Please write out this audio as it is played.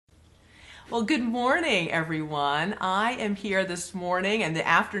Well, good morning, everyone. I am here this morning and the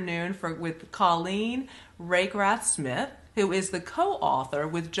afternoon with Colleen Reichrath-Smith, who is the co-author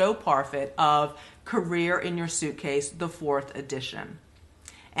with Jo Parfitt of Career in Your Suitcase, the fourth edition.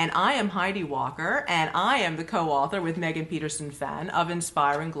 And I am Heidi Walker, and I am the co-author with Megan Peterson-Fenn of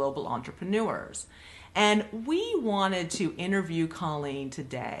Inspiring Global Entrepreneurs. And we wanted to interview Colleen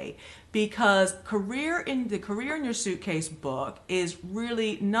today because the Career in Your Suitcase book is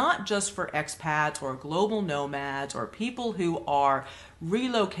really not just for expats or global nomads or people who are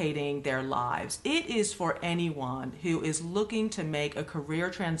relocating their lives. It is for anyone who is looking to make a career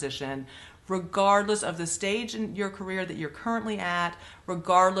transition regardless of the stage in your career that you're currently at,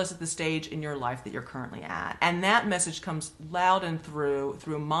 regardless of the stage in your life that you're currently at. And that message comes loud and through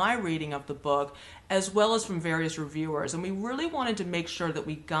my reading of the book, as well as from various reviewers. And we really wanted to make sure that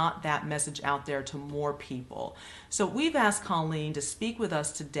we got that message out there to more people. So we've asked Colleen to speak with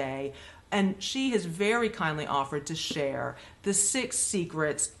us today, and she has very kindly offered to share the 6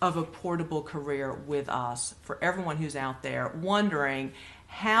 secrets of a portable career with us for everyone who's out there wondering,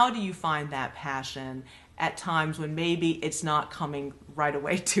 how do you find that passion at times when maybe it's not coming right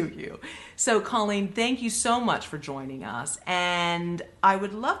away to you? So Colleen, thank you so much for joining us. And I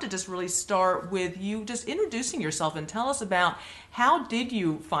would love to just really start with you just introducing yourself and tell us about how did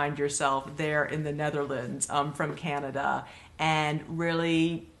you find yourself there in the Netherlands from Canada and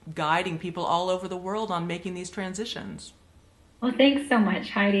really guiding people all over the world on making these transitions. Well, thanks so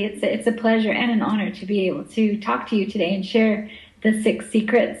much, Heidi. It's a pleasure and an honor to be able to talk to you today and share the 6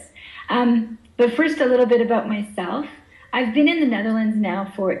 secrets. But first, a little bit about myself. I've been in the Netherlands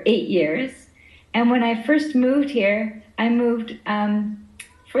now for 8 years. And when I first moved here, I moved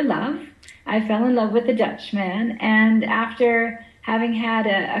for love. I fell in love with a Dutchman. And after having had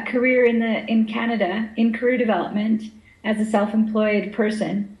a career in Canada in career development as a self-employed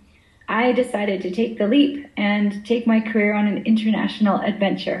person, I decided to take the leap and take my career on an international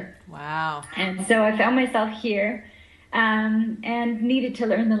adventure. Wow. And so I found myself here and needed to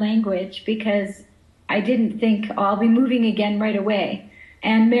learn the language because I didn't think, oh, I'll be moving again right away.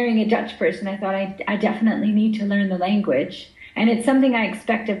 And marrying a Dutch person, I thought I definitely need to learn the language. And it's something I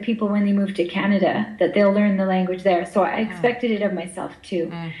expect of people when they move to Canada, that they'll learn the language there. So I expected it of myself too.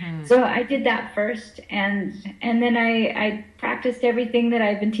 Mm-hmm. So I did that first. And then I practiced everything that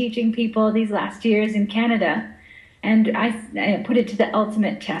I've been teaching people these last years in Canada. And I put it to the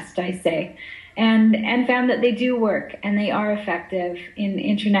ultimate test, I say. And found that they do work and they are effective in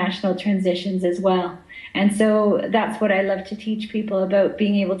international transitions as well. And so that's what I love to teach people about,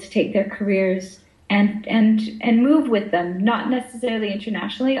 being able to take their careers and move with them, not necessarily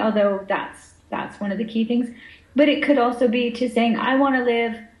internationally, although that's one of the key things. But it could also be to saying, I want to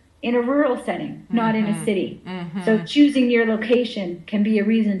live in a rural setting, not in a city. Mm-hmm. So choosing your location can be a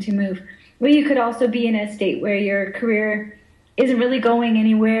reason to move. Well, you could also be in a state where your career isn't really going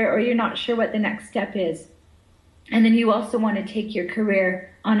anywhere, or you're not sure what the next step is. And then you also want to take your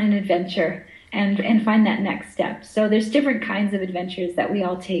career on an adventure and find that next step. So there's different kinds of adventures that we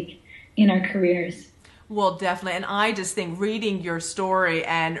all take in our careers. Well, definitely. And I just think reading your story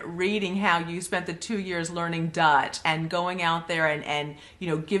and reading how you spent the 2 years learning Dutch and going out there and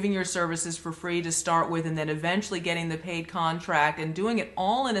giving your services for free to start with, and then eventually getting the paid contract and doing it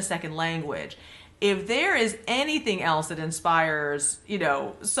all in a second language. If there is anything else that inspires,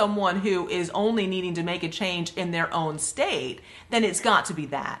 someone who is only needing to make a change in their own state, then it's got to be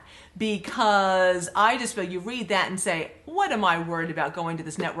that. Because I just feel you read that and say, what am I worried about going to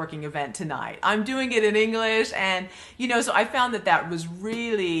this networking event tonight? I'm doing it in English. And, so I found that was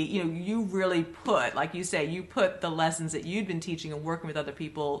really, you really put, like you say, you put the lessons that you'd been teaching and working with other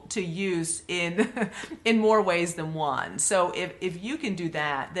people to use in more ways than one. So if you can do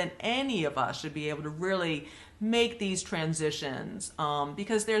that, then any of us should be able to really make these transitions,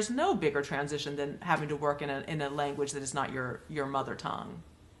 because there's no bigger transition than having to work in a language that is not your mother tongue.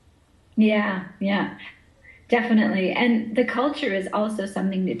 Yeah, definitely. And the culture is also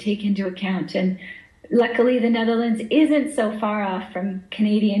something to take into account. And luckily, the Netherlands isn't so far off from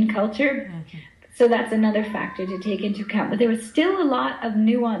Canadian culture. Mm-hmm. So that's another factor to take into account. But there was still a lot of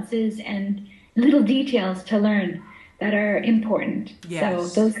nuances and little details to learn that are important.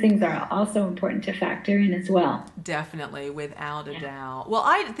 Yes. So those things are also important to factor in as well. Definitely, without a doubt. Well,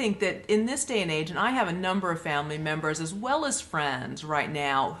 I think that in this day and age, and I have a number of family members as well as friends right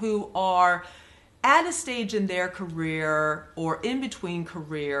now who are at a stage in their career or in between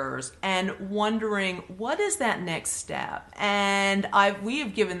careers and wondering what is that next step. And I've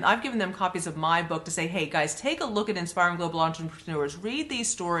given them copies of my book to say, hey guys, take a look at Inspiring Global Entrepreneurs, read these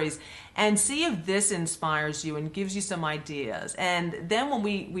stories and see if this inspires you and gives you some ideas. And then when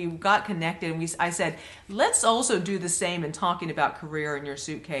we got connected, and I said, let's also do the same in talking about career in your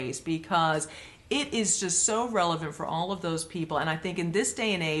suitcase, because it is just so relevant for all of those people. And I think in this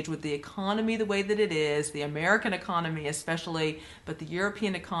day and age, with the economy the way that it is, the American economy especially, but the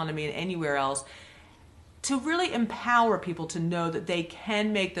European economy and anywhere else, to really empower people to know that they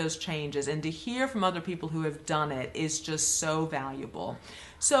can make those changes and to hear from other people who have done it is just so valuable.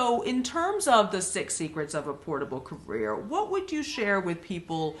 So in terms of the 6 secrets of a portable career, what would you share with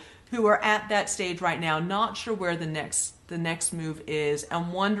people who are at that stage right now, not sure where the next move is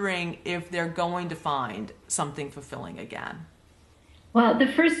and wondering if they're going to find something fulfilling again? Well, the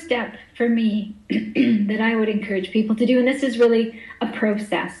first step for me that I would encourage people to do, and this is really a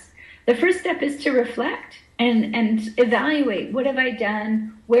process, the first step is to reflect and evaluate, what have I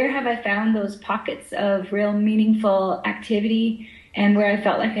done? Where have I found those pockets of real meaningful activity, and where I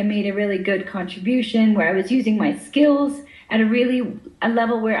felt like I made a really good contribution, where I was using my skills at a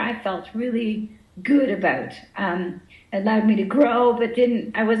level where I felt really good about. Allowed me to grow, but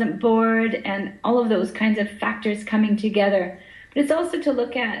I wasn't bored, and all of those kinds of factors coming together. But it's also to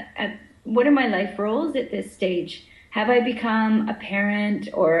look at what are my life roles at this stage? Have I become a parent,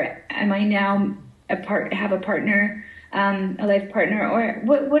 or am I now have a partner, a life partner, or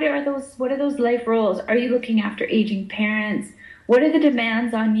what are those life roles? Are you looking after aging parents? What are the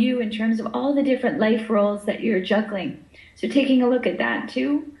demands on you in terms of all the different life roles that you're juggling? So taking a look at that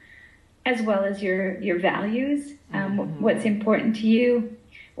too, as well as your values, what's important to you,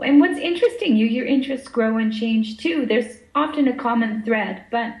 and what's interesting you. Your interests grow and change too. There's often a common thread,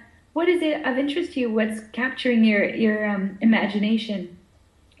 but what is it of interest to you? What's capturing your imagination?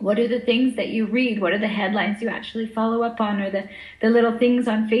 What are the things that you read? What are the headlines you actually follow up on, or the little things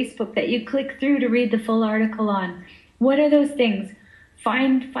on Facebook that you click through to read the full article on? What are those things?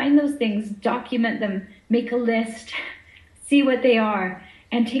 Find those things, document them, make a list, see what they are,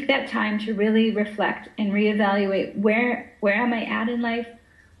 and take that time to really reflect and reevaluate where am I at in life?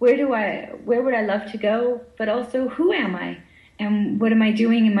 Where would I love to go? But also, who am I? And what am I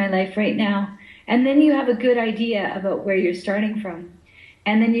doing in my life right now? And then you have a good idea about where you're starting from.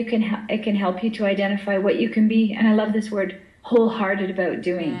 And then it can help you to identify what you can be. And I love this word, wholehearted about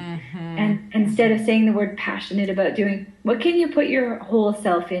doing. And instead of saying the word passionate about doing, what can you put your whole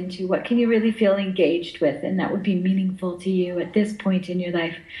self into? What can you really feel engaged with? And that would be meaningful to you at this point in your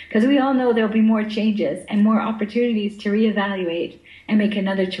life. Because we all know there'll be more changes and more opportunities to reevaluate and make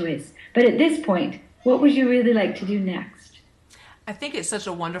another choice. But at this point, what would you really like to do next? I think it's such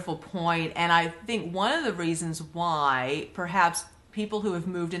a wonderful point. And I think one of the reasons why perhaps people who have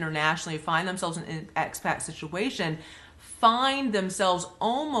moved internationally find themselves in an expat situation find themselves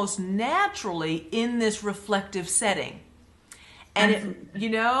almost naturally in this reflective setting. And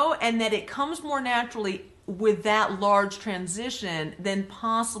and that it comes more naturally with that large transition than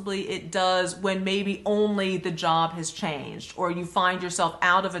possibly it does when maybe only the job has changed, or you find yourself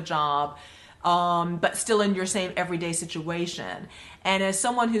out of a job but still in your same everyday situation. And as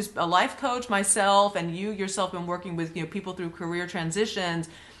someone who's a life coach myself, and you yourself been working with people through career transitions,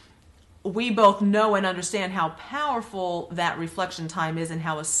 we both know and understand how powerful that reflection time is and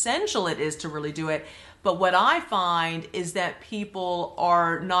how essential it is to really do it. But what I find is that people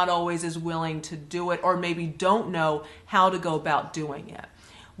are not always as willing to do it, or maybe don't know how to go about doing it.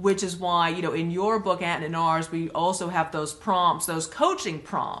 Which is why, in your book and in ours, we also have those prompts, those coaching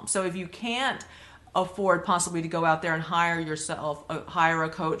prompts. So if you can't afford possibly to go out there and hire a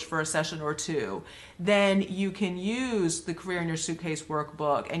coach for a session or two, then you can use the Career in Your Suitcase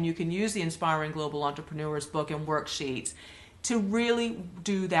workbook, and you can use the Inspiring Global Entrepreneurs book and worksheets to really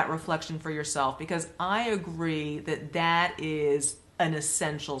do that reflection for yourself. Because I agree that that is an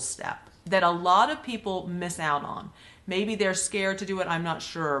essential step that a lot of people miss out on. Maybe they're scared to do it, I'm not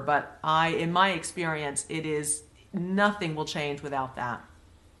sure, but in my experience, nothing will change without that.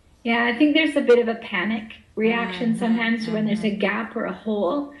 Yeah, I think there's a bit of a panic reaction sometimes when there's a gap or a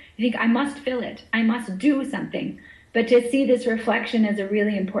hole. I think I must fill it. I must do something. But to see this reflection as a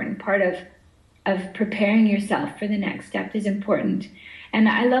really important part of preparing yourself for the next step is important. And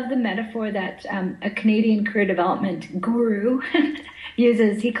I love the metaphor that a Canadian career development guru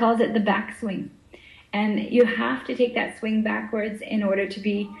uses. He calls it the backswing. And you have to take that swing backwards in order to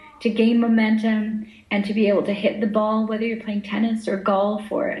gain momentum and to be able to hit the ball, whether you're playing tennis or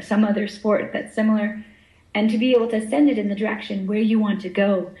golf or some other sport that's similar. And to be able to send it in the direction where you want to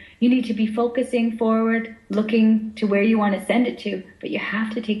go, you need to be focusing forward, looking to where you want to send it to, but you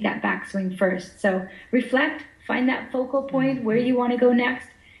have to take that backswing first. So reflect, find that focal point where you want to go next.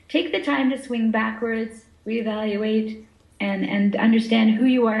 Take the time to swing backwards, reevaluate, and understand who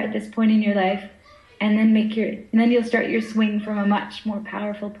you are at this point in your life, and then you'll start your swing from a much more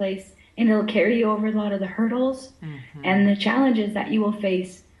powerful place, and it'll carry you over a lot of the hurdles and the challenges that you will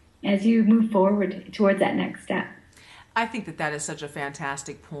face as you move forward towards that next step. I think that is such a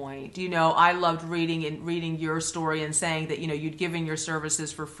fantastic point. I loved reading your story and saying that, you'd given your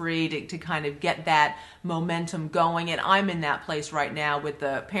services for free to kind of get that momentum going. And I'm in that place right now with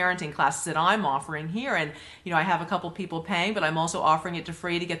the parenting classes that I'm offering here. And, I have a couple people paying, but I'm also offering it to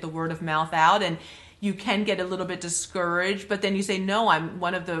free to get the word of mouth out. And you can get a little bit discouraged, but then you say, no, I'm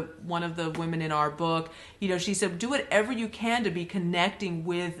one of the women in our book, she said, do whatever you can to be connecting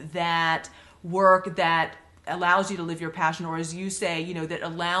with that work that allows you to live your passion, or as you say, that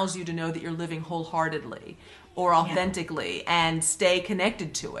allows you to know that you're living wholeheartedly or authentically and stay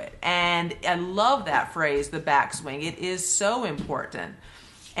connected to it. And I love that phrase, the backswing. It is so important.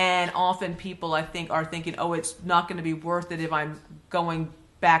 And often people, I think, are thinking, oh, it's not going to be worth it if I'm going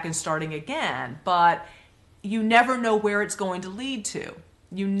back and starting again. But you never know where it's going to lead to.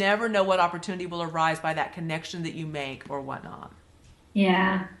 You never know what opportunity will arise by that connection that you make or whatnot.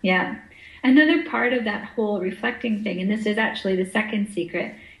 Yeah. Another part of that whole reflecting thing, and this is actually the second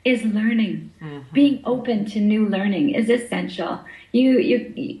secret, is learning. Being open to new learning is essential.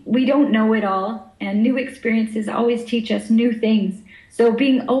 We don't know it all, and new experiences always teach us new things. So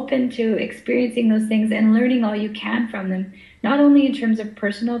being open to experiencing those things and learning all you can from them, not only in terms of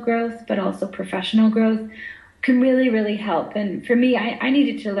personal growth, but also professional growth, can really, really help. And for me, I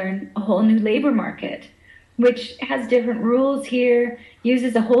needed to learn a whole new labor market, which has different rules here,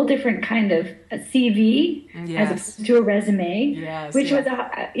 uses a whole different kind of a CV as opposed to a resume, which was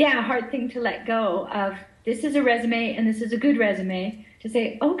a hard thing to let go of. This is a resume and this is a good resume, to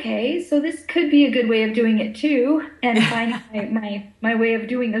say, okay, so this could be a good way of doing it too, and finding my way of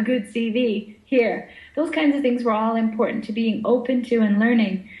doing a good CV here. Those kinds of things were all important to being open to and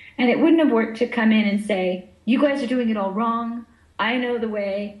learning. And it wouldn't have worked to come in and say, you guys are doing it all wrong. I know the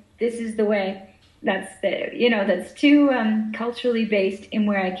way. This is the way. That's too culturally based in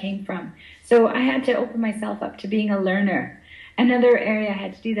where I came from. So I had to open myself up to being a learner. Another area I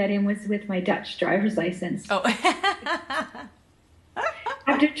had to do that in was with my Dutch driver's license. Oh.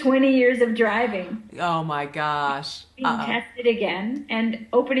 After 20 years of driving. Oh my gosh. Being tested again and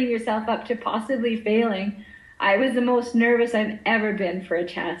opening yourself up to possibly failing. I was the most nervous I've ever been for a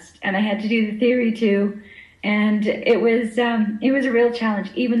test, and I had to do the theory too. And it was a real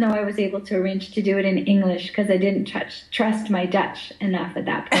challenge, even though I was able to arrange to do it in English because I didn't trust my Dutch enough at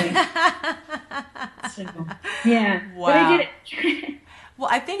that point. So, yeah. Wow. But I did it. Well,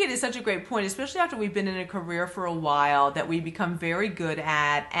 I think it is such a great point, especially after we've been in a career for a while, that we become very good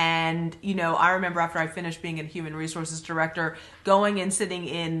at. And, I remember after I finished being a human resources director, going and sitting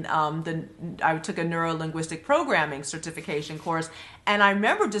in I took a neuro-linguistic programming certification course. And I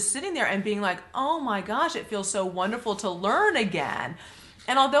remember just sitting there and being like, oh my gosh, it feels so wonderful to learn again.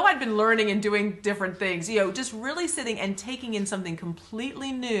 And although I'd been learning and doing different things, just really sitting and taking in something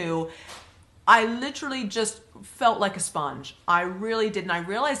completely new, I literally just felt like a sponge. I really did. And I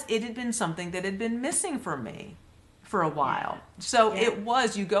realized it had been something that had been missing for me for a while. So it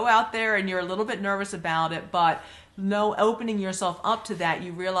was, you go out there and you're a little bit nervous about it, but opening yourself up to that,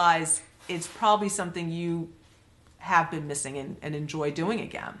 you realize it's probably something you have been missing and enjoy doing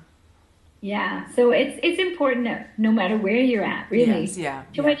again. Yeah. So it's important that no matter where you're at, really,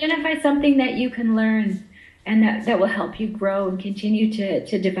 to identify something that you can learn and that will help you grow and continue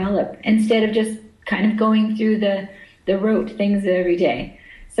to develop, instead of just kind of going through the rote things every day.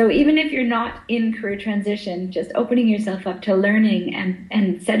 So even if you're not in career transition, just opening yourself up to learning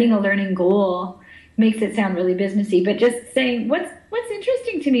and setting a learning goal makes it sound really businessy, but just saying, what's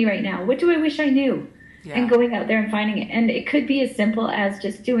interesting to me right now? What do I wish I knew? Yeah. And going out there and finding it. And it could be as simple as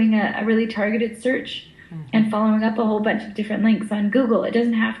just doing a really targeted search and following up a whole bunch of different links on Google. It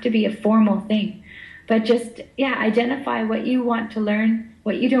doesn't have to be a formal thing. But just, identify what you want to learn,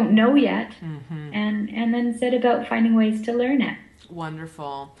 what you don't know yet, and then set about finding ways to learn it.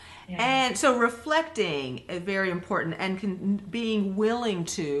 Wonderful. Yeah. And so reflecting is very important, and being willing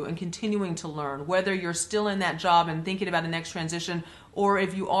to and continuing to learn, whether you're still in that job and thinking about the next transition, or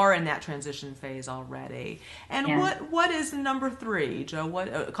if you are in that transition phase already. And what is number 3,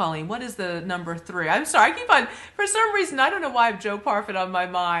 Jo? Colleen, what is the number 3? I'm sorry, I keep on, for some reason, I don't know why I have Jo Parfitt on my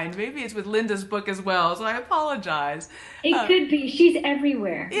mind. Maybe it's with Linda's book as well, so I apologize. It could be. She's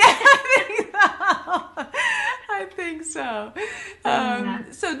everywhere. Yeah, I think so. Yeah.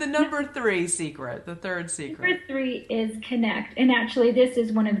 So the number three secret, the third secret. Number three is connect. And actually, this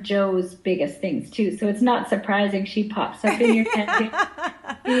is one of Jo's biggest things, too. So it's not surprising she pops up in your head.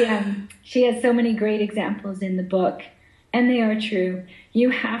 She has so many great examples in the book, and they are true.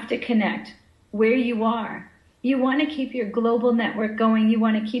 You have to connect where you are. You want to keep your global network going. You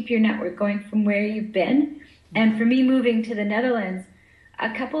want to keep your network going from where you've been. And for me, moving to the Netherlands,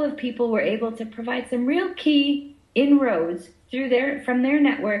 a couple of people were able to provide some real key inroads from their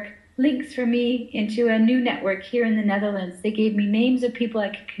network, links for me into a new network here in the Netherlands. They gave me names of people I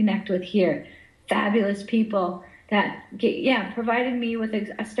could connect with here, fabulous people that provided me with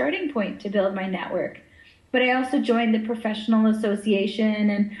a starting point to build my network. But I also joined the professional association,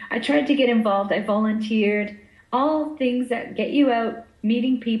 and I tried to get involved. I volunteered, all things that get you out,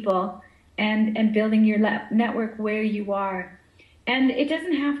 meeting people, and building your network where you are. And it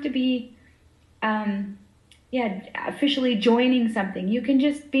doesn't have to be officially joining something. You can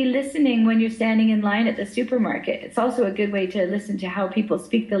just be listening when you're standing in line at the supermarket. It's also a good way to listen to how people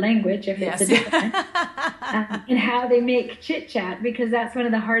speak the language, if it's a different, and how they make chit chat, because that's one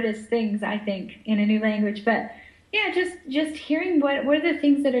of the hardest things, I think, in a new language. But yeah, just hearing what are the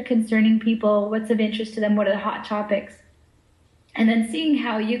things that are concerning people, what's of interest to them, what are the hot topics, and then seeing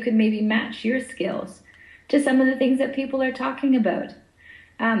how you could maybe match your skills to some of the things that people are talking about.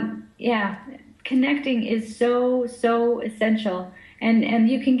 Connecting is so essential, and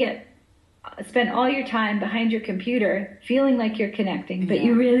you can spend all your time behind your computer feeling like you're connecting, but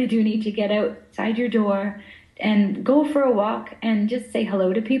you really do need to get outside your door and go for a walk and just say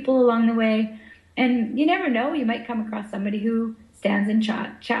hello to people along the way. And you never know, you might come across somebody who stands and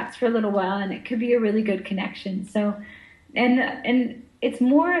chats for a little while, and it could be a really good connection. So and it's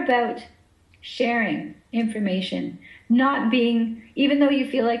more about sharing information, not being, even though you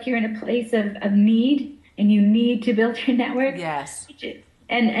feel like you're in a place of need and you need to build your network. Yes.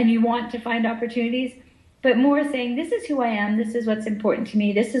 And you want to find opportunities, but more saying, this is who I am, this is what's important to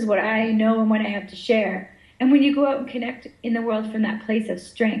me, this is what I know and what I have to share. And when you go out and connect in the world from that place of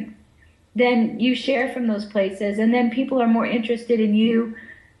strength, then you share from those places, and then people are more interested in you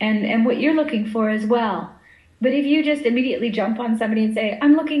and what you're looking for as well. But if you just immediately jump on somebody and say,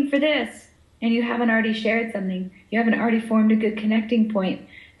 I'm looking for this, and you haven't already shared something, you haven't already formed a good connecting point,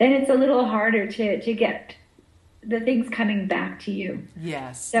 then it's a little harder to get the things coming back to you.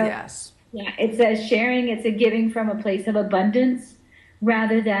 Yes, so, yes. Yeah, it's a sharing, it's a giving from a place of abundance,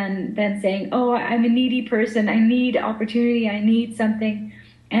 rather than saying, oh, I'm a needy person, I need opportunity, I need something,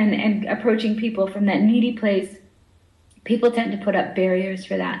 and approaching people from that needy place. People tend to put up barriers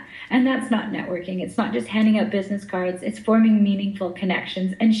for that. And that's not networking. It's not just handing out business cards. It's forming meaningful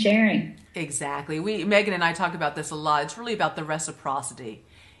connections and sharing. Exactly. Megan and I talk about this a lot. It's really about the reciprocity,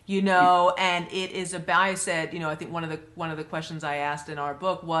 and it is about, I said, I think one of the questions I asked in our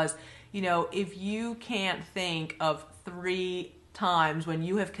book was, if you can't think of 3 times when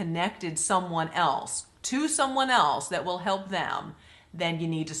you have connected someone else to someone else that will help them, then you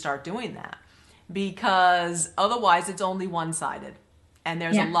need to start doing that. Because otherwise it's only one-sided. And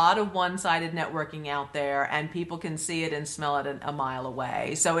there's a lot of one-sided networking out there, and people can see it and smell it a mile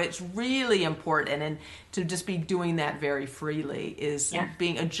away. So it's really important, and to just be doing that very freely is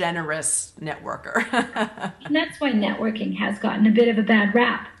being a generous networker. And that's why networking has gotten a bit of a bad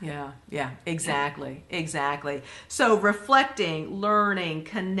rap. Yeah, exactly. So reflecting, learning,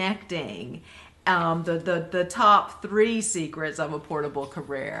 connecting, the top 3 secrets of a portable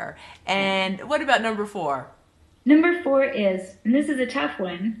career. And what about number 4? Number 4 is, and this is a tough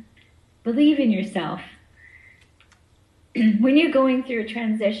one, believe in yourself. When you're going through a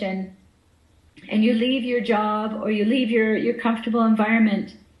transition and you leave your job or you leave your comfortable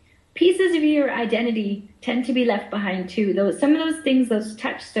environment, pieces of your identity tend to be left behind too. Some of those things, those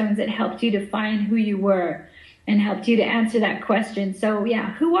touchstones that helped you define who you were and helped you to answer that question. So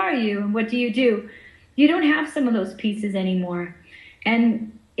who are you and what do? You don't have some of those pieces anymore.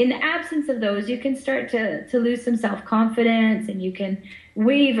 And in the absence of those, you can start to lose some self-confidence, and you can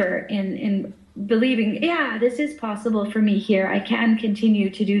waver in believing, this is possible for me here. I can continue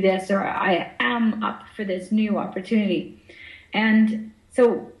to do this, or I am up for this new opportunity. And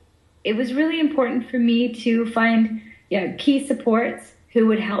so it was really important for me to find key supports who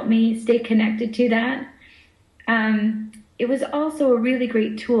would help me stay connected to that. It was also a really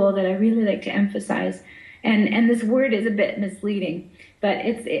great tool that I really like to emphasize. And this word is a bit misleading, but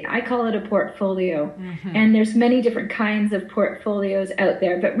I call it a portfolio. Mm-hmm. And there's many different kinds of portfolios out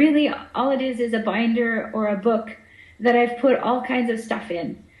there, but really all it is a binder or a book that I've put all kinds of stuff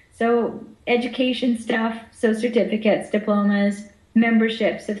in. So education stuff, so certificates, diplomas,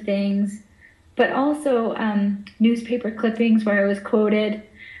 memberships of things, but also newspaper clippings where I was quoted,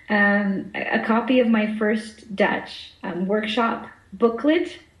 a copy of my first Dutch workshop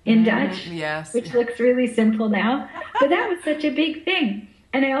booklet in Dutch, yes, which looks really simple now, but that was such a big thing.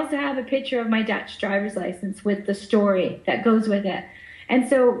 And I also have a picture of my Dutch driver's license with the story that goes with it. And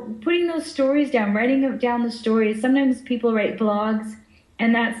so putting those stories down, writing down the stories, sometimes people write blogs,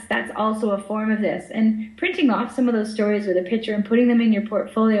 and that's also a form of this. And printing off some of those stories with a picture and putting them in your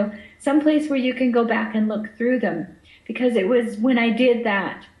portfolio, someplace where you can go back and look through them. Because it was when I did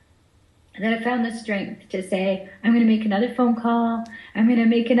that I found the strength to say, I'm going to make another phone call, I'm going to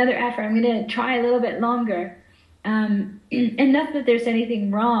make another effort, I'm going to try a little bit longer. And not that there's anything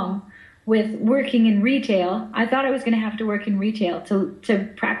wrong with working in retail. I thought I was going to have to work in retail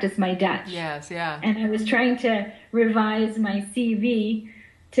to practice my Dutch. Yes, yeah. And I was trying to revise my CV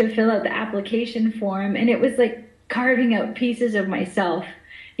to fill out the application form, and it was like carving out pieces of myself,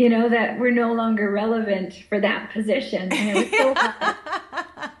 that were no longer relevant for that position. And it was so hard.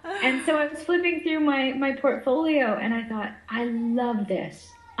 And so I was flipping through my portfolio, and I thought, I love this.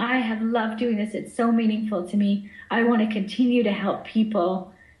 I have loved doing this. It's so meaningful to me. I want to continue to help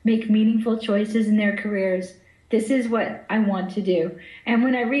people make meaningful choices in their careers. This is what I want to do. And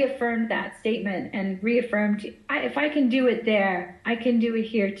when I reaffirmed that statement and reaffirmed, if I can do it there, I can do it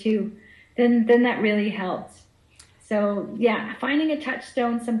here too, then that really helps. So yeah, finding a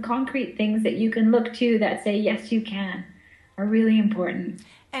touchstone, some concrete things that you can look to that say, yes, you can, are really important.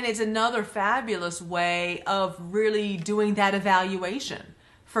 And it's another fabulous way of really doing that evaluation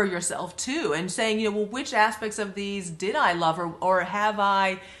for yourself too, and saying, well, which aspects of these did I love, or have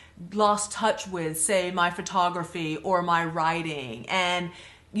I lost touch with, say, my photography or my writing? And,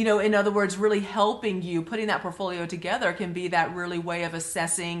 in other words, really helping you, putting that portfolio together can be that really way of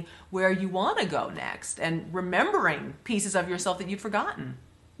assessing where you want to go next and remembering pieces of yourself that you'd forgotten.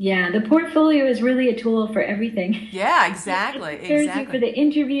 Yeah, the portfolio is really a tool for everything. Yeah, exactly. It prepares you for the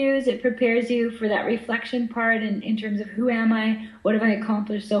interviews. It prepares you for that reflection part in terms of who am I, what have I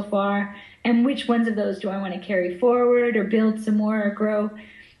accomplished so far, and which ones of those do I want to carry forward or build some more or grow.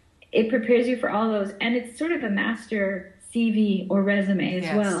 It prepares you for all those, and it's sort of a master CV or resume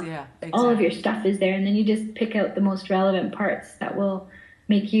as well. Yeah, exactly. All of your stuff is there, and then you just pick out the most relevant parts that will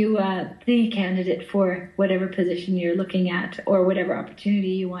make you the candidate for whatever position you're looking at or whatever opportunity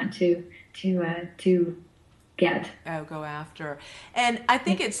you want to get. Go after. And I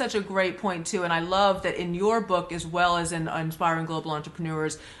think it's such a great point too, and I love that in your book as well as in Inspiring Global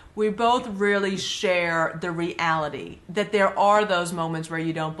Entrepreneurs, we both really share the reality that there are those moments where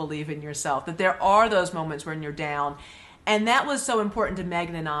you don't believe in yourself, that there are those moments when you're down. And that was so important to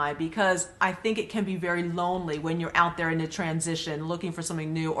Megan and I, because I think it can be very lonely when you're out there in a transition, looking for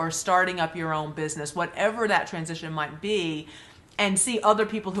something new or starting up your own business, whatever that transition might be, and see other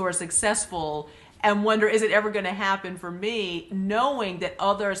people who are successful and wonder, is it ever going to happen for me? Knowing that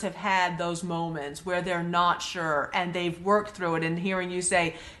others have had those moments where they're not sure and they've worked through it, and hearing you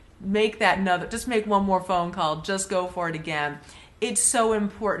say, just make one more phone call, just go for it again. It's so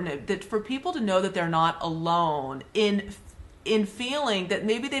important that for people to know that they're not alone in feeling that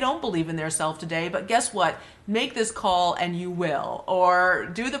maybe they don't believe in their self today, but guess what? Make this call and you will, or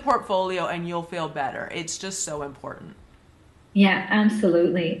do the portfolio and you'll feel better. It's just so important. Yeah,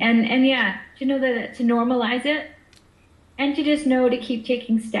 absolutely. And yeah, to know that, to normalize it, and to just know to keep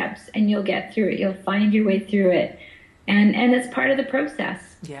taking steps, and you'll get through it. You'll find your way through it. And it's part of the process.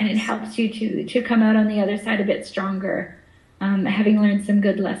 Yes. And it helps you to come out on the other side a bit stronger, having learned some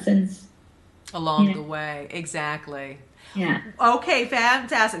good lessons along the way. Exactly. Yeah. Okay,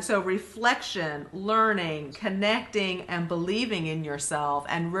 fantastic. So reflection, learning, connecting, and believing in yourself.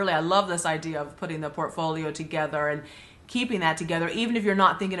 And really, I love this idea of putting the portfolio together and keeping that together, even if you're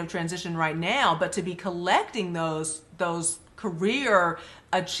not thinking of transition right now, but to be collecting those career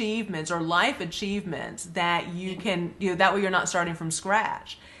achievements or life achievements that you can, that way you're not starting from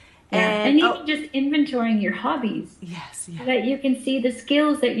scratch. Yeah. And even just inventorying your hobbies. Yes. So that you can see the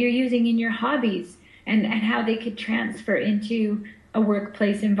skills that you're using in your hobbies and how they could transfer into a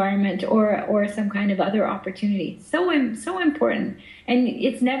workplace environment or some kind of other opportunity. So important. And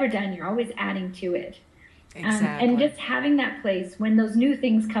it's never done. You're always adding to it. Exactly. And just having that place when those new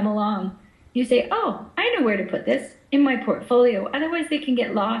things come along, you say, oh, I know where to put this in my portfolio. Otherwise they can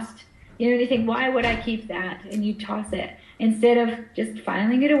get lost. You think, why would I keep that? And you toss it instead of just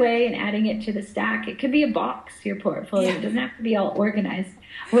filing it away and adding it to the stack. It could be a box, your portfolio. Yeah. It doesn't have to be all organized,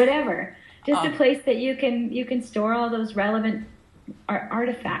 whatever. Just a place that you can store all those relevant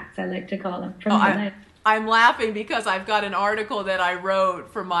artifacts, I like to call them, from your life. I'm laughing because I've got an article that I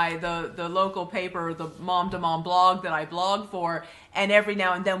wrote for the local paper, the Mom to Mom blog that I blog for, and every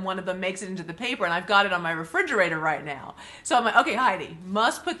now and then one of them makes it into the paper, and I've got it on my refrigerator right now. So I'm like, okay, Heidi,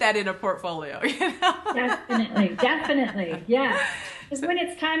 must put that in a portfolio. Definitely, yeah. Because when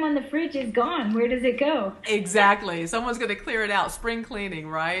it's time on the fridge is gone, where does it go? Exactly. Someone's going to clear it out. Spring cleaning,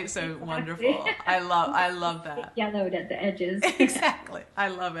 right? So exactly. Wonderful. I love that. Yellowed at the edges. Exactly. I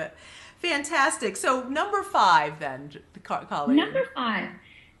love it. Fantastic. So number 5 then, Colleen. Number 5.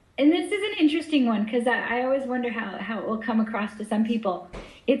 And this is an interesting one because I always wonder how it will come across to some people.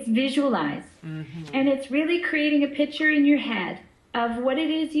 It's visualize. Mm-hmm. And it's really creating a picture in your head of what it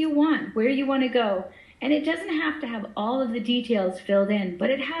is you want, where you want to go. And it doesn't have to have all of the details filled in, but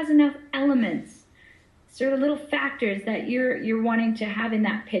it has enough elements, sort of little factors that you're wanting to have in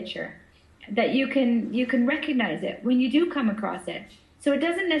that picture, that you can recognize it when you do come across it. So it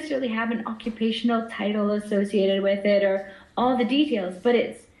doesn't necessarily have an occupational title associated with it or all the details, but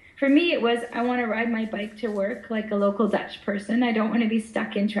for me, it was, I want to ride my bike to work like a local Dutch person. I don't want to be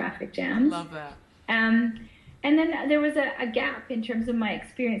stuck in traffic jams. Love that. And then there was a gap in terms of my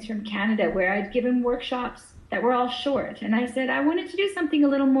experience from Canada where I'd given workshops that were all short. And I said, I wanted to do something a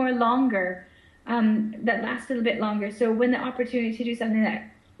little more longer, that lasted a bit longer. So when the opportunity to do something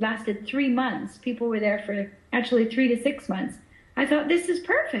that lasted 3 months, people were there for actually 3 to 6 months. I thought, this is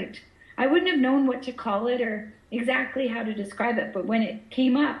perfect. I wouldn't have known what to call it or exactly how to describe it. But when it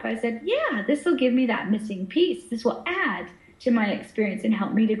came up, I said, yeah, this will give me that missing piece. This will add to my experience and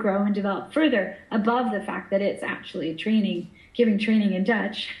help me to grow and develop further above the fact that it's actually giving training in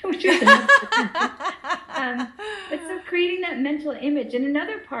Dutch, which is enough. But so creating that mental image. And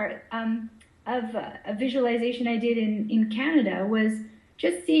another part of a visualization I did in Canada was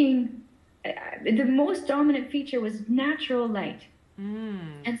just seeing the most dominant feature was natural light.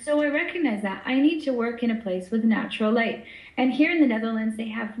 And so I recognized that I need to work in a place with natural light. And here in the Netherlands, they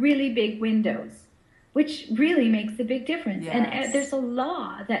have really big windows, which really makes a big difference. Yes. And there's a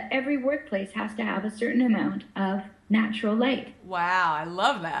law that every workplace has to have a certain amount of natural light. Wow, I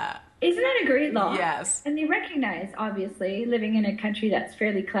love that. Isn't that a great law? Yes. And they recognize, obviously, living in a country that's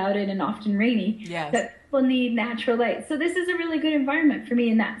fairly clouded and often rainy, yes, that people need natural light. So this is a really good environment for me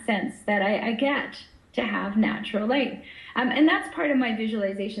in that sense, that I get to have natural light. And that's part of my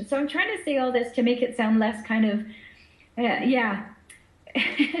visualization. So I'm trying to say all this to make it sound less kind of,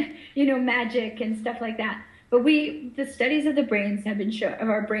 magic and stuff like that. But the studies of the brains have been of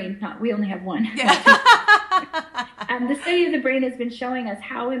our brain, we only have one. Yeah. The study of the brain has been showing us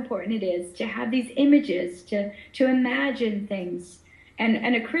how important it is to have these images, to imagine things.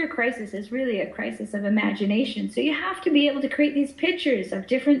 And a career crisis is really a crisis of imagination. So you have to be able to create these pictures of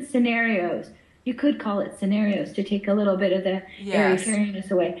different scenarios. You could call it scenarios to take a little bit of the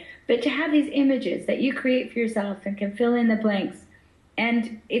airy-fairiness away. But to have these images that you create for yourself and can fill in the blanks.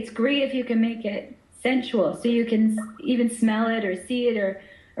 And it's great if you can make it sensual, so you can even smell it or see it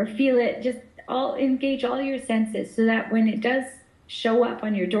or feel it. Just engage all your senses so that when it does show up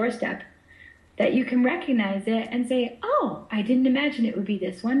on your doorstep, that you can recognize it and say, oh, I didn't imagine it would be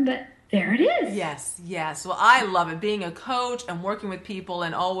this one, but there it is. Yes. Well, I love it. Being a coach and working with people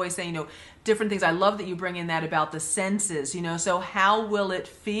and always saying, different things. I love that you bring in that about the senses, so how will it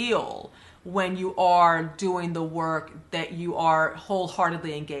feel when you are doing the work that you are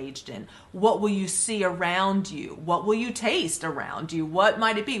wholeheartedly engaged in? What will you see around you? What will you taste around you? What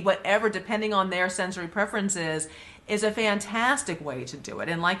might it be? Whatever, depending on their sensory preferences, is a fantastic way to do it.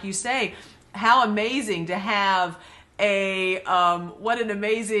 And like you say, how amazing to have what an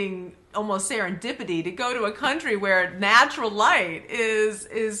amazing almost serendipity to go to a country where natural light is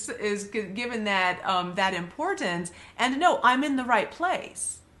given that importance, and to know I'm in the right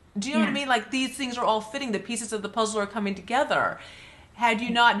place. Do you know what I mean? Like, these things are all fitting. The pieces of the puzzle are coming together. Had you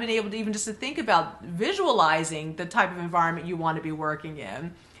not been able to even just to think about visualizing the type of environment you want to be working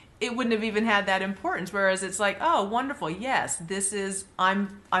in, it wouldn't have even had that importance. Whereas it's like, oh, wonderful. Yes, this is,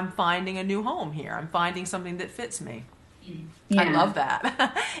 I'm finding a new home here. I'm finding something that fits me. Yeah. I love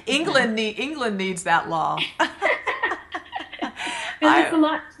that. England needs that law. There's a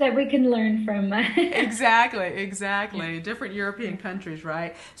lot that we can learn from. Exactly. Different European countries,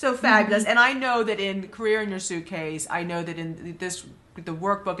 right? So fabulous. And I know that in Career in Your Suitcase, I know that in the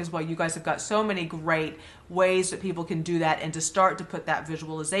workbook as well, you guys have got so many great ways that people can do that and to start to put that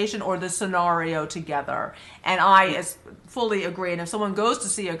visualization or the scenario together. And I fully agree. And if someone goes to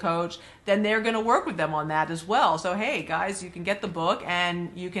see a coach, then they're going to work with them on that as well. So, hey, guys, you can get the book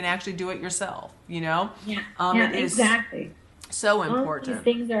and you can actually do it yourself, Yeah, exactly. So important. All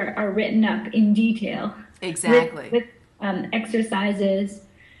these things are written up in detail. Exactly. With exercises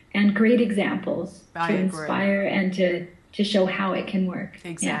and great examples I to agree. inspire and to show how it can work.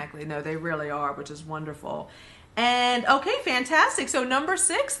 Exactly. No, they really are, which is wonderful. And okay, fantastic. So number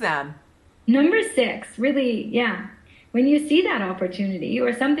 6 then. Number 6, really, yeah. When you see that opportunity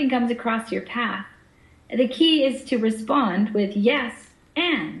or something comes across your path, the key is to respond with yes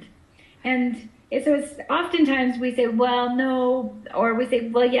and. And so it's oftentimes we say, well, no, or we say,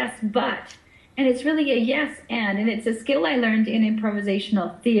 well, yes, but. And it's really a yes and it's a skill I learned in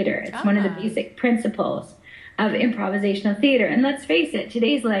improvisational theater. It's one of the basic principles of improvisational theater. And let's face it,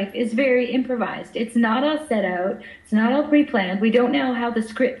 today's life is very improvised. It's not all set out. It's not all pre-planned. We don't know how the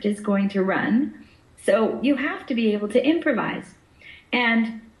script is going to run. So you have to be able to improvise.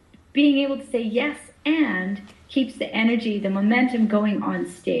 And being able to say yes and keeps the energy, the momentum going on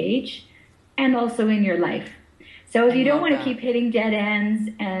stage and also in your life. So if you don't want to keep hitting dead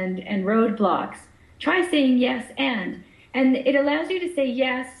ends and roadblocks, try saying yes and. And it allows you to say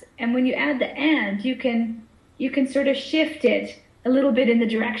yes, and when you add the and, you can sort of shift it a little bit in the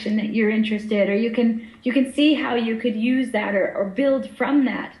direction that you're interested, or you can see how you could use that or build from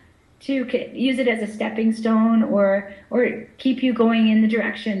that to use it as a stepping stone or keep you going in the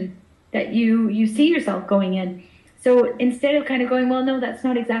direction that you see yourself going in. So instead of kind of going, well, no, that's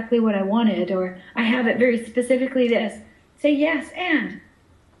not exactly what I wanted, or I have it very specifically this, say yes and.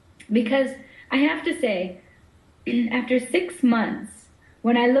 Because I have to say, after 6 months,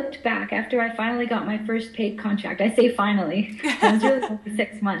 when I looked back, after I finally got my first paid contract, I say finally, it was really only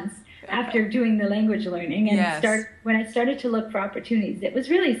 6 months after doing the language learning and when I started to look for opportunities, it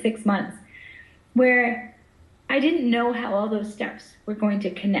was really 6 months where I didn't know how all those steps were going to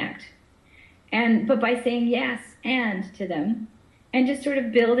connect. But by saying yes and to them and just sort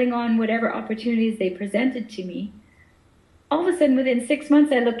of building on whatever opportunities they presented to me, all of a sudden within 6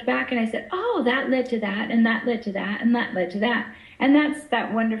 months I looked back and I said, oh, that led to that and that led to that and that led to that. And that's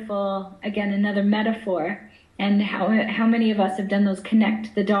that wonderful, again, another metaphor, and how many of us have done those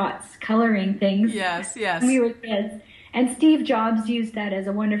connect the dots, coloring things. Yes. When we were kids. And Steve Jobs used that as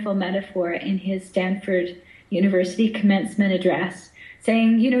a wonderful metaphor in his Stanford University commencement address,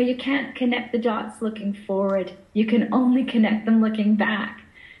 saying, you can't connect the dots looking forward. You can only connect them looking back.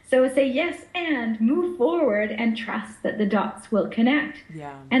 So say yes and move forward and trust that the dots will connect.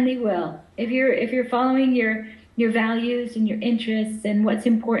 Yeah. And they will. If you're following your values and your interests and what's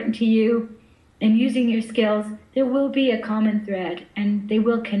important to you and using your skills, there will be a common thread and they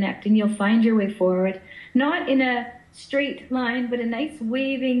will connect and you'll find your way forward. Not in a straight line, but a nice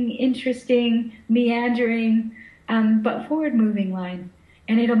waving, interesting, meandering, but forward-moving line.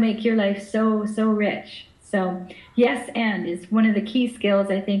 And it'll make your life so, so rich. So yes and is one of the key skills,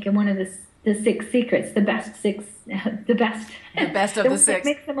 I think, and one of the 6 secrets, the best of the 6.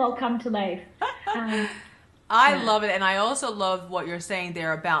 Makes them all come to life. I love it. And I also love what you're saying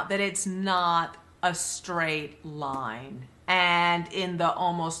there about that it's not a straight line. And in the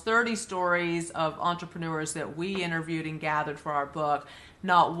almost 30 stories of entrepreneurs that we interviewed and gathered for our book,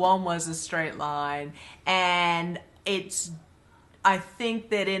 not one was a straight line. And I think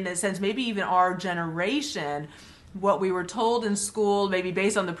that in a sense, maybe even our generation, what we were told in school, maybe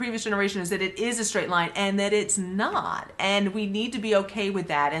based on the previous generation, is that it is a straight line and that it's not. And we need to be okay with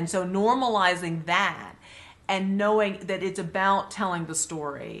that. And so normalizing that and knowing that it's about telling the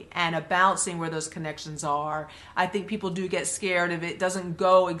story and about seeing where those connections are. I think people do get scared if it doesn't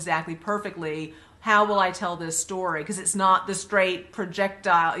go exactly perfectly. How will I tell this story? Because it's not the straight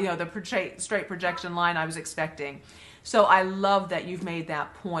projectile, the straight projection line I was expecting. So I love that you've made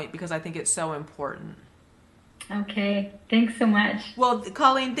that point because I think it's so important. Okay, thanks so much. Well,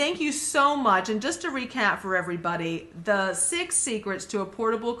 Colleen, thank you so much. And just to recap for everybody, the 6 secrets to a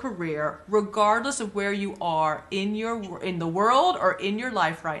portable career, regardless of where you are in the world or in your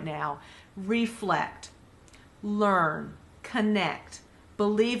life right now: reflect, learn, connect,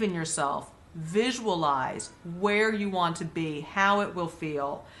 believe in yourself, visualize where you want to be, how it will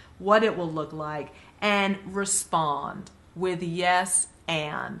feel, what it will look like, and respond with yes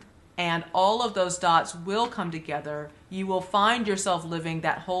and. And all of those dots will come together. You will find yourself living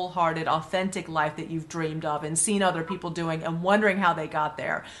that wholehearted, authentic life that you've dreamed of and seen other people doing and wondering how they got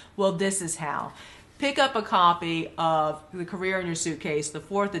there. Well, this is how. Pick up a copy of The Career in Your Suitcase, the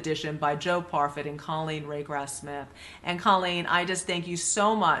 4th edition by Jo Parfitt and Colleen Reichrath-Smith. And Colleen, I just thank you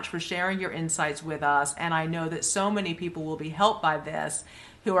so much for sharing your insights with us. And I know that so many people will be helped by this,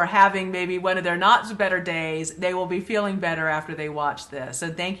 who are having maybe one of their not so better days. They will be feeling better after they watch this.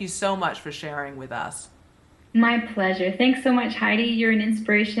 So thank you so much for sharing with us. My pleasure. Thanks so much, Heidi. You're an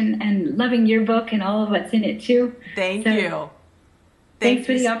inspiration, and loving your book and all of what's in it too. Thank you. Thanks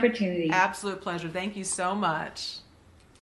for the opportunity. Absolute pleasure. Thank you so much.